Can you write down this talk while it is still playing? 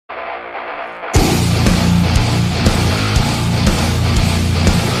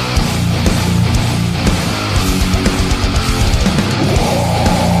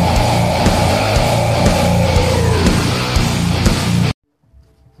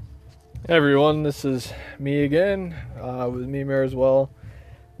Hey everyone, this is me again, with Mimir as well.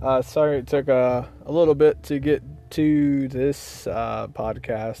 Sorry it took a little bit to get to this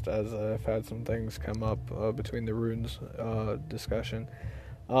podcast, as I've had some things come up between the runes discussion.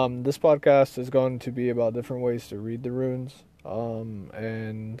 This podcast is going to be about different ways to read the runes,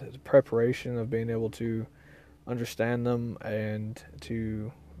 and the preparation of being able to understand them and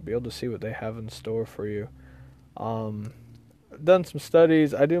to be able to see what they have in store for you. I've done some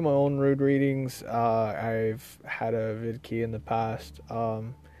studies. I do my own rune readings. I've had a VidKey in the past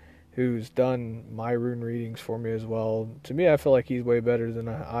who's done my rune readings for me as well. To me, I feel like he's way better than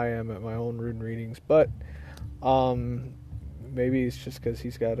I am at my own rune readings, but maybe it's just because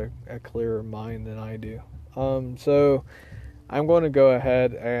he's got a clearer mind than I do. So I'm going to go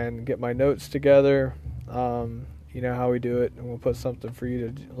ahead and get my notes together. You know how we do it, and we'll put something for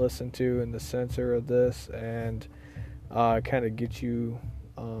you to listen to in the center of this, and kind of get you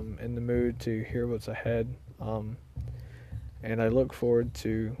in the mood to hear what's ahead. And I look forward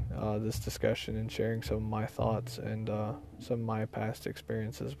to this discussion and sharing some of my thoughts and some of my past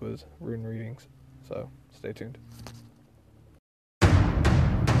experiences with rune readings. So stay tuned.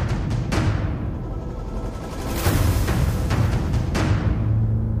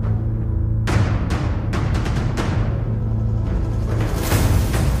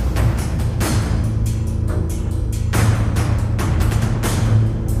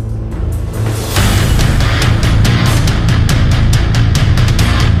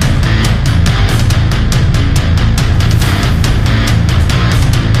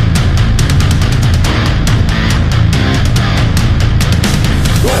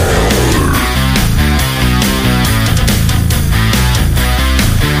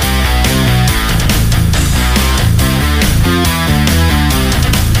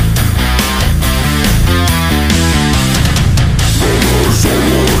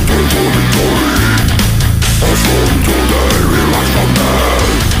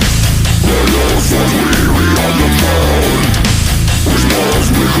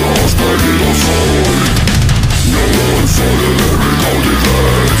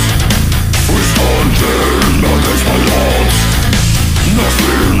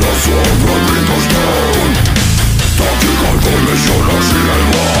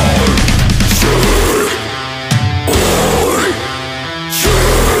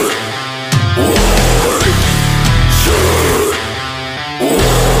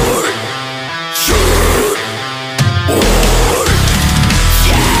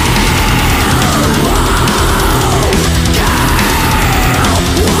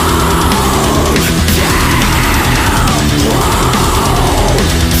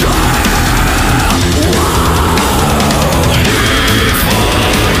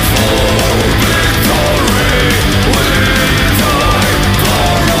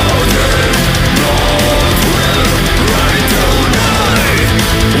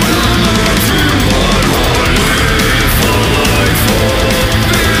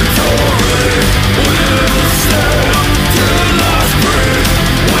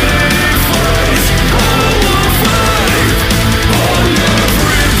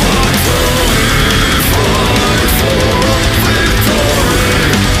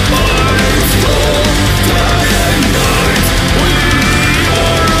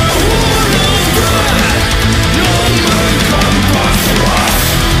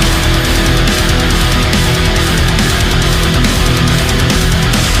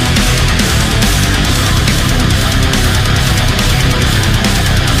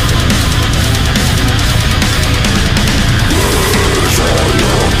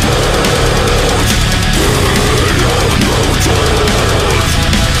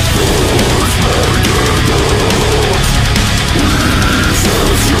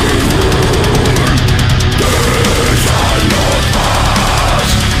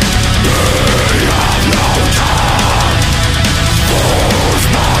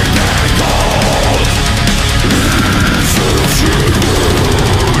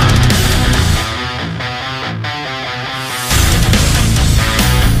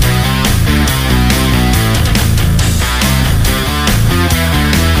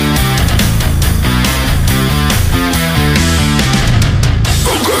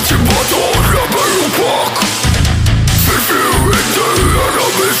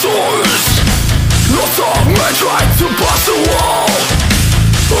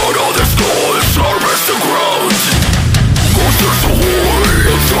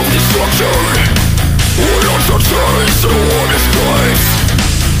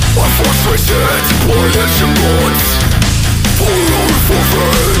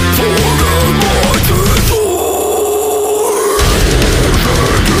 For the mighty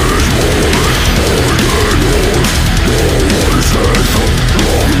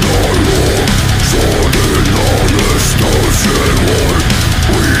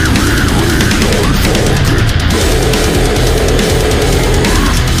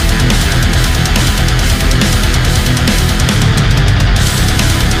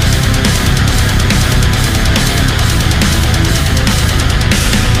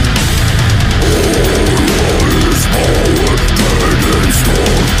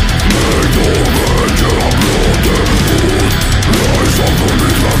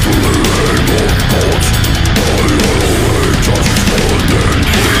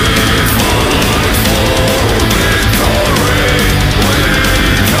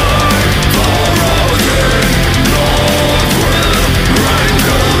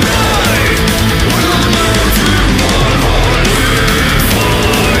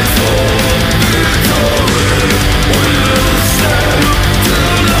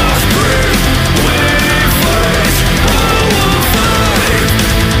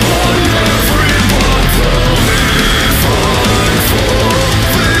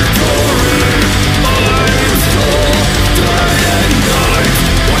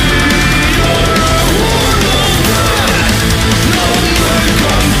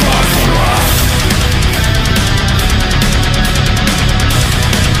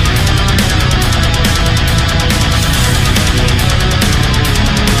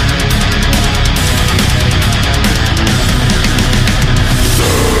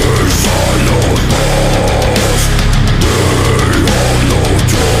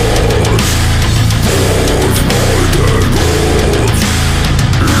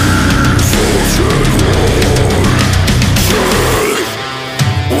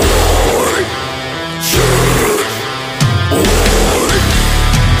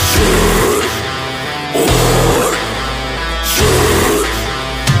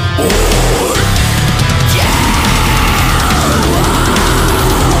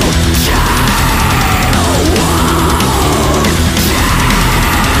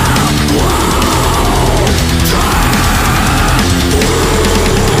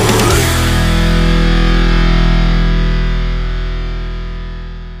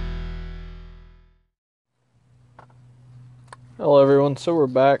everyone, so we're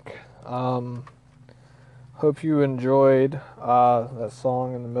back. Hope you enjoyed that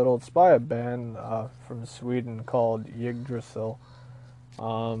song in the middle. It's by a band from Sweden called Yggdrasil.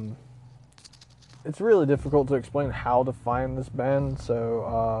 It's really difficult to explain how to find this band, so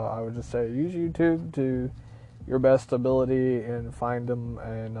I would just say use YouTube to your best ability and find them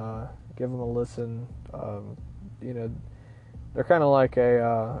and give them a listen. They're kind of like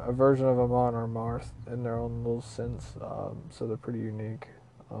a version of Amon Amarth in their own little sense, so they're pretty unique.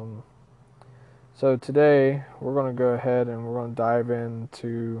 So today we're going to go ahead and we're going to dive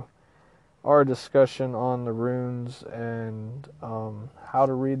into our discussion on the runes and how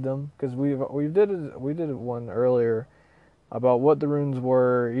to read them, because we did one earlier about what the runes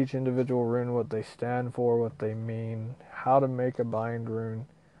were, each individual rune, what they stand for, what they mean, how to make a bind rune,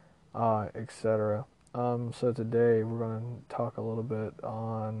 etc. So today we're going to talk a little bit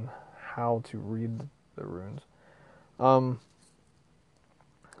on how to read the runes.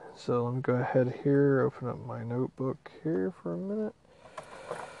 So let me go ahead here, open up my notebook here for a minute.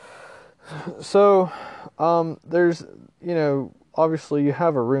 So there's, obviously you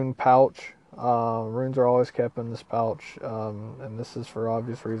have a rune pouch. Runes are always kept in this pouch, and this is for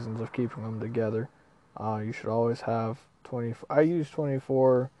obvious reasons of keeping them together. You should always have 20. I use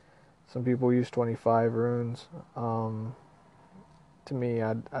 24. Some people use 25 runes. To me,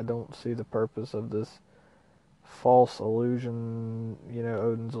 I don't see the purpose of this false illusion,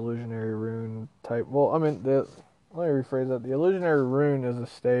 Odin's illusionary rune type. Well, let me rephrase that. The illusionary rune is a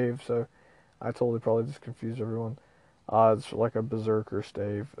stave, so I totally probably just confused everyone. It's like a berserker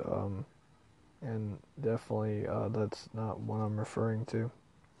stave, and definitely that's not what I'm referring to.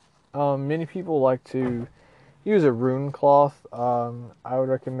 Many people like to use a rune cloth. I would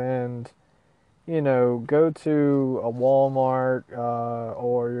recommend, go to a Walmart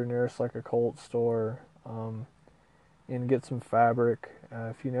or your nearest like a Colt store, and get some fabric.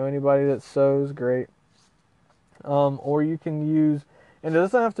 If you know anybody that sews, great. Or you can use, and it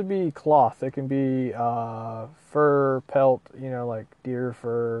doesn't have to be cloth. It can be fur, pelt, like deer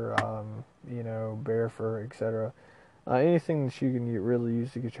fur, bear fur, etc. Anything that you can really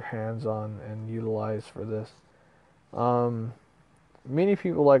use to get your hands on and utilize for this. Many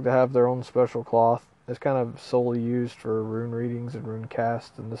people like to have their own special cloth. It's kind of solely used for rune readings and rune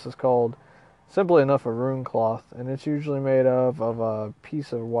cast, and this is called, simply enough, a rune cloth, and it's usually made of a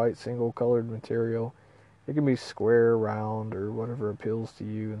piece of white single colored material. It can be square, round, or whatever appeals to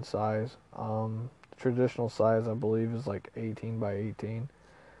you in size. Traditional size, I believe, is like 18 by 18.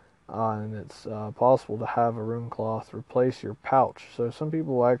 And it's possible to have a rune cloth replace your pouch. So some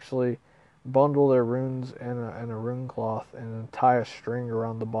people actually bundle their runes in a rune cloth and then tie a string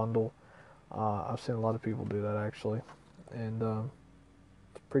around the bundle. I've seen a lot of people do that actually, and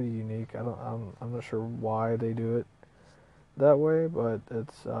it's pretty unique. I'm not sure why they do it that way, but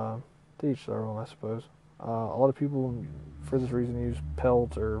it's to each their own, I suppose. A lot of people, for this reason, use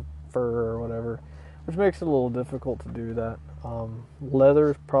pelt or fur or whatever, which makes it a little difficult to do that.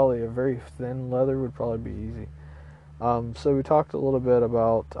 Leather, probably a very thin leather, would probably be easy. So we talked a little bit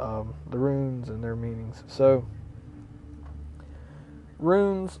about the runes and their meanings. So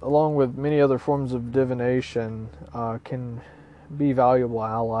runes, along with many other forms of divination, can be valuable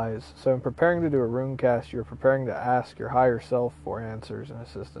allies. So in preparing to do a rune cast, you're preparing to ask your higher self for answers and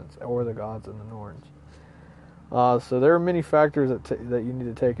assistance, or the gods and the Norns. So there are many factors that you need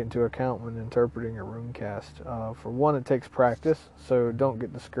to take into account when interpreting a rune cast. For one, it takes practice, so don't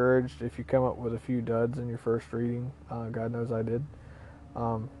get discouraged if you come up with a few duds in your first reading. God knows I did.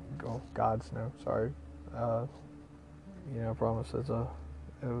 Gods know, sorry. I promise it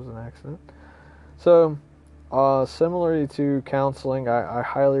was an accident. So, similarly to counseling, I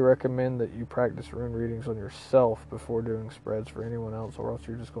highly recommend that you practice rune readings on yourself before doing spreads for anyone else, or else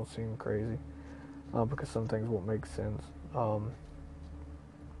you're just going to seem crazy. Because some things won't make sense. So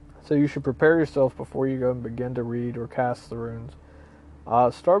you should prepare yourself before you go and begin to read or cast the runes.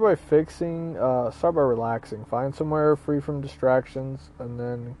 Start by relaxing. Find somewhere free from distractions, and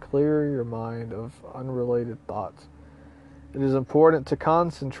then clear your mind of unrelated thoughts. It is important to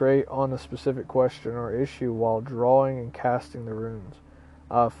concentrate on a specific question or issue while drawing and casting the runes.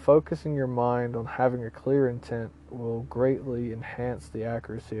 Focusing your mind on having a clear intent will greatly enhance the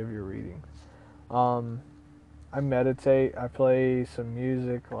accuracy of your reading. I meditate. I play some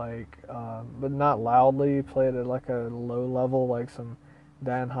music, but not loudly. Play it at like a low level, like some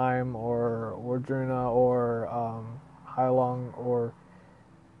Danheim or Druna or Heilong. Or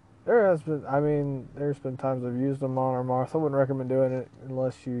there's been times I've used them on Amarth. I wouldn't recommend doing it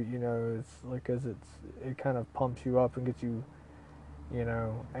unless it's like, because it kind of pumps you up and gets you,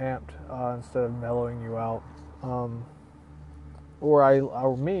 amped instead of mellowing you out.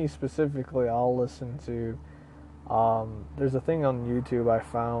 or me specifically, I'll listen to. There's a thing on YouTube I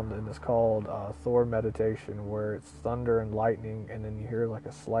found, and it's called Thor meditation, where it's thunder and lightning, and then you hear like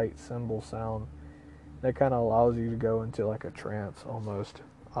a slight cymbal sound. That kind of allows you to go into like a trance almost.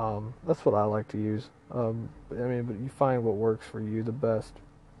 That's what I like to use. But you find what works for you the best.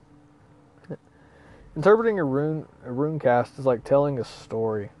 Interpreting a rune cast is like telling a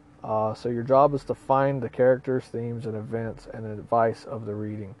story. So your job is to find the characters, themes, and events and advice of the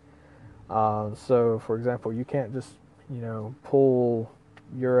reading. So, for example, you can't just, pull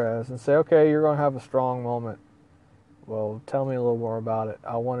Uraz and say, okay, you're going to have a strong moment. Well, tell me a little more about it.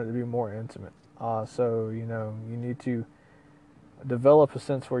 I want it to be more intimate. So, you need to develop a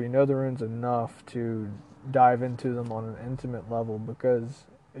sense where you know the runes enough to dive into them on an intimate level, because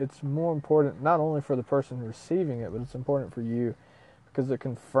it's more important not only for the person receiving it, but it's important for you because it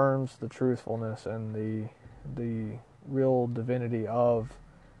confirms the truthfulness and the real divinity of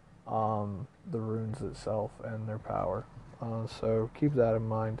the runes itself and their power. So keep that in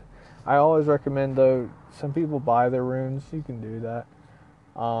mind. I always recommend, though, some people buy their runes. You can do that.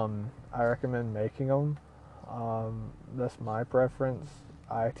 I recommend making them. That's my preference.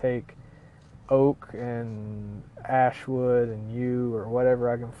 I take oak and ashwood and yew or whatever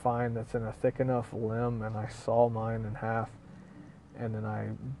I can find that's in a thick enough limb, and I saw mine in half, and then I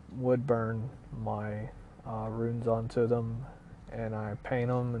wood burn my runes onto them, and I paint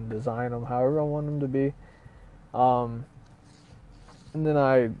them and design them however I want them to be. And then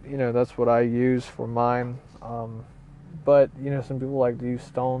that's what I use for mine. But some people like to use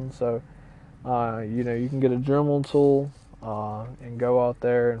stone, so you can get a Dremel tool and go out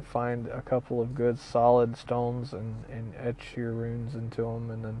there and find a couple of good solid stones and etch your runes into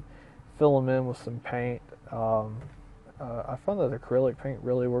them, and then fill them in with some paint. I found that acrylic paint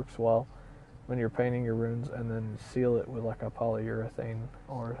really works well when you're painting your runes, and then seal it with like a polyurethane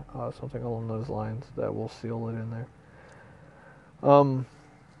or something along those lines that will seal it in there.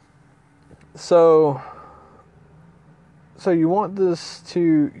 So you want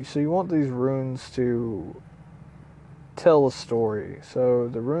these runes to tell a story. So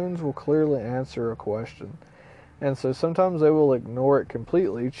the runes will clearly answer a question. And so sometimes they will ignore it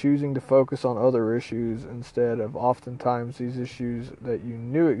completely, choosing to focus on other issues instead of oftentimes these issues that you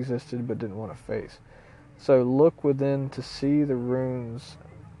knew existed but didn't want to face. So look within to see the runes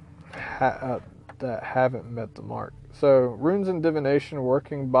that haven't met the mark. So runes and divination are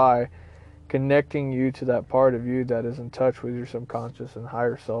working by connecting you to that part of you that is in touch with your subconscious and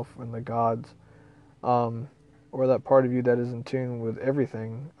higher self and the gods, or that part of you that is in tune with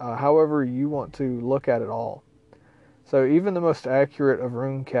everything, however you want to look at it all. So even the most accurate of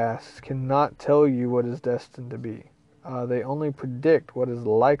rune casts cannot tell you what is destined to be. They only predict what is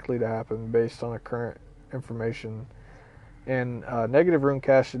likely to happen based on the current information. And negative rune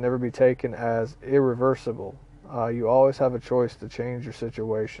casts should never be taken as irreversible. You always have a choice to change your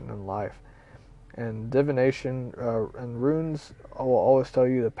situation in life. And divination and runes will always tell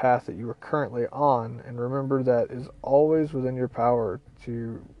you the path that you are currently on. And remember that is always within your power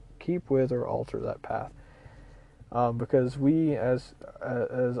to keep with or alter that path. Because we, as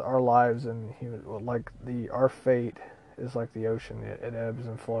our lives and our fate is like the ocean. It ebbs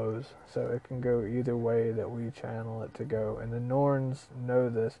and flows, so it can go either way that we channel it to go. And the Norns know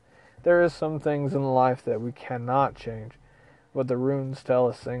this. There is some things in life that we cannot change, but the runes tell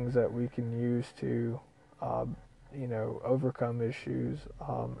us things that we can use to, overcome issues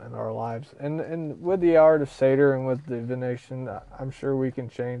in our lives. And with the art of Satyr and with divination, I'm sure we can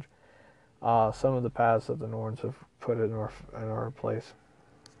change some of the paths that the Norns have put in our place.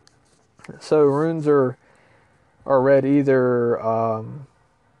 So runes are read either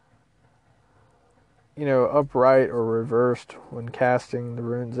upright or reversed when casting the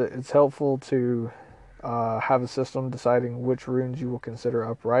runes. It's helpful to have a system deciding which runes you will consider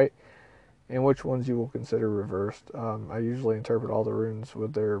upright and which ones you will consider reversed. I usually interpret all the runes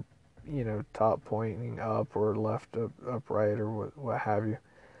with their top pointing up or left upright or what have you.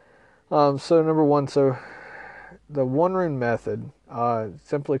 So number one, the one rune method,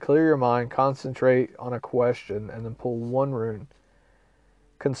 simply clear your mind, concentrate on a question, and then pull one rune.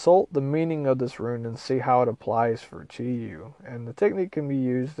 Consult the meaning of this rune and see how it applies to you. And the technique can be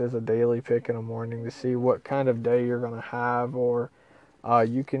used as a daily pick in the morning to see what kind of day you're going to have, or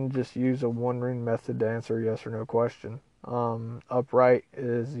you can just use a one rune method to answer a yes or no question. Upright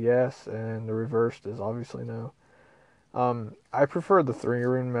is yes, and the reversed is obviously no. I prefer the 3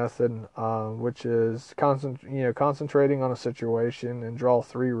 rune method, which is concentrating on a situation and draw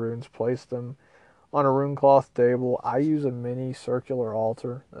 3 runes, place them on a rune cloth table. I use a mini circular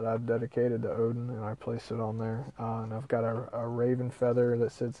altar that I've dedicated to Odin, and I place it on there. And I've got a raven feather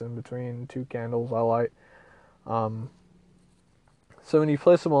that sits in between two candles I light. So when you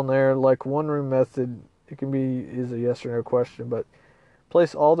place them on there, like one rune method, it can be is a yes or no question, but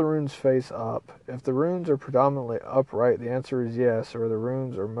place all the runes face up. If the runes are predominantly upright, the answer is yes, or the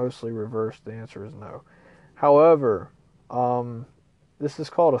runes are mostly reversed, the answer is no. However, this is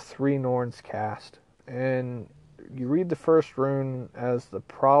called a Three Norns cast, and you read the first rune as the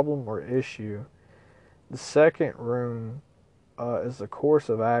problem or issue. The second rune is the course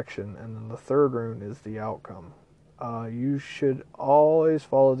of action, and then the third rune is the outcome. You should always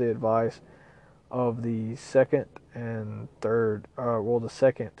follow the advice of the second and third, the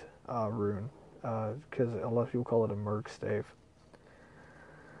second rune, because a lot of people call it a merc stave.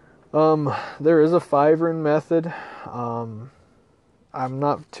 There is a 5 rune method. I'm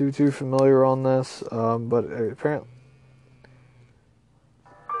not too familiar on this, but apparently.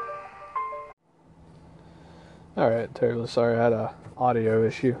 Alright, terribly sorry, I had a audio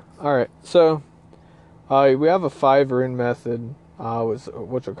issue. Alright, so we have a 5 rune method,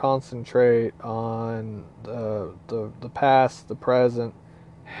 which will concentrate on the past, the present,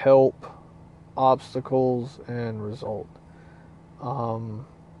 help, obstacles, and result.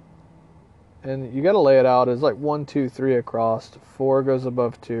 And you got to lay it out as like 1, 2, 3 across. 4 goes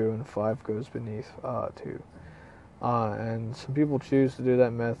above 2, and 5 goes beneath 2. And some people choose to do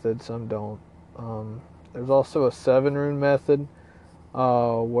that method, some don't. There's also a 7 rune method,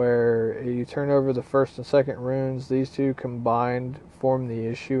 where you turn over the first and second runes. These two combined form the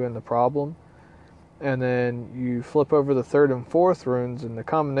issue and the problem. And then you flip over the third and fourth runes, and the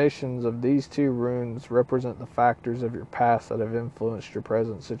combinations of these 2 runes represent the factors of your past that have influenced your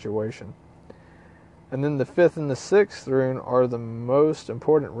present situation. And then the 5th and the 6th rune are the most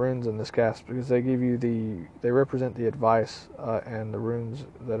important runes in this cast, because they give you they represent the advice and the runes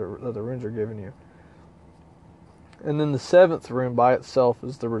that the runes are giving you. And then the 7th rune by itself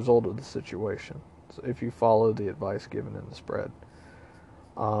is the result of the situation. So if you follow the advice given in the spread.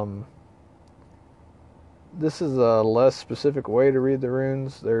 This is a less specific way to read the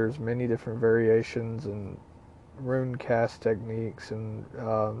runes. There's many different variations and rune cast techniques, and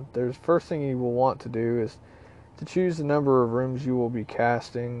there's first thing you will want to do is to choose the number of runes you will be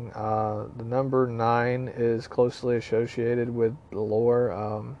casting. The number 9 is closely associated with the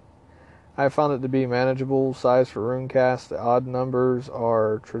lore. I found it to be manageable size for rune cast. The odd numbers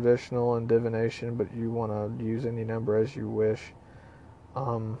are traditional and divination, but you want to use any number as you wish.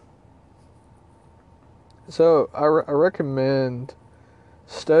 So I recommend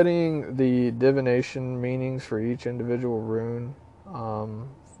studying the divination meanings for each individual rune,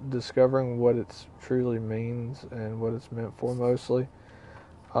 discovering what it truly means and what it's meant for mostly.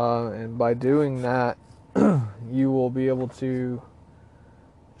 And by doing that, you will be able to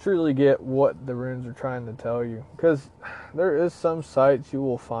truly get what the runes are trying to tell you. Because there is some sites you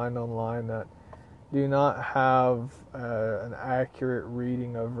will find online that do not have an accurate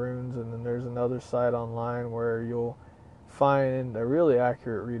reading of runes, and then there's another site online where you'll find a really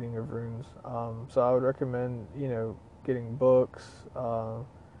accurate reading of runes. So I would recommend, getting books,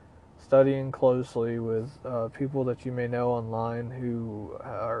 studying closely with people that you may know online who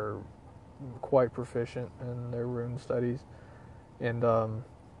are quite proficient in their rune studies, and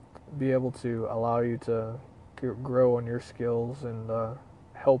be able to allow you to grow on your skills and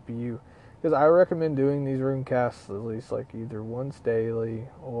help you. Because I recommend doing these rune casts at least like either once daily,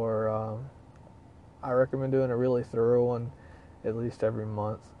 or I recommend doing a really thorough one at least every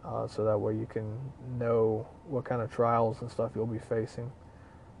month, so that way you can know what kind of trials and stuff you'll be facing,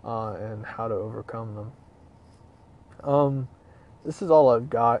 and how to overcome them. This is all I've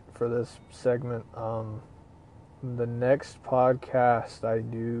got for this segment. The next podcast I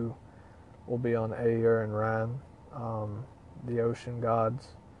do will be on Aegir and Ran, the ocean gods.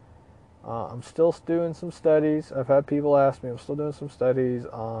 I'm still doing some studies. I've had people ask me. I'm still doing some studies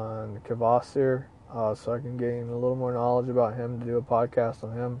on Kvasir, so I can gain a little more knowledge about him, to do a podcast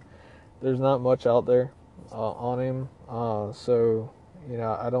on him. There's not much out there on him, so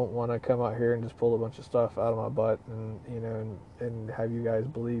I don't want to come out here and just pull a bunch of stuff out of my butt and and have you guys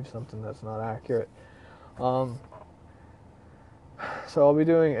believe something that's not accurate. So I'll be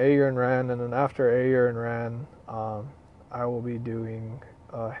doing Aegir and Ran, and then after Aegir and Ran, I will be doing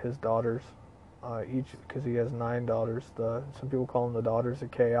his daughters, each, because he has 9 daughters. Some people call them the daughters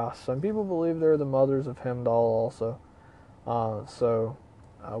of chaos. Some people believe they're the mothers of Heimdall also. So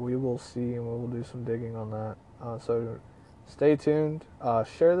we will see, and we will do some digging on that. So stay tuned.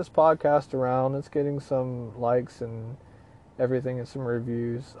 Share this podcast around. It's getting some likes and everything and some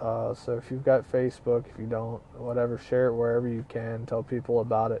reviews. So if you've got Facebook, if you don't, whatever, share it wherever you can. Tell people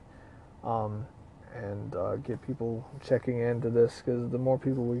about it, and get people checking into this, because the more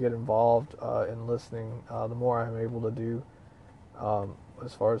people we get involved in listening, the more I'm able to do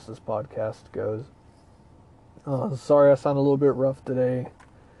as far as this podcast goes. Sorry I sound a little bit rough today.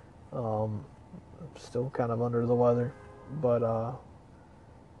 I'm still kind of under the weather, but I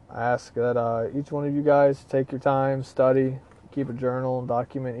ask that each one of you guys take your time, study, keep a journal, and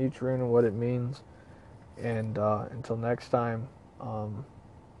document each rune and what it means. And until next time,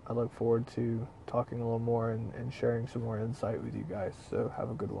 I look forward to talking a little more and sharing some more insight with you guys. So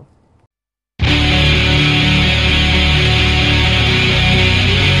have a good one.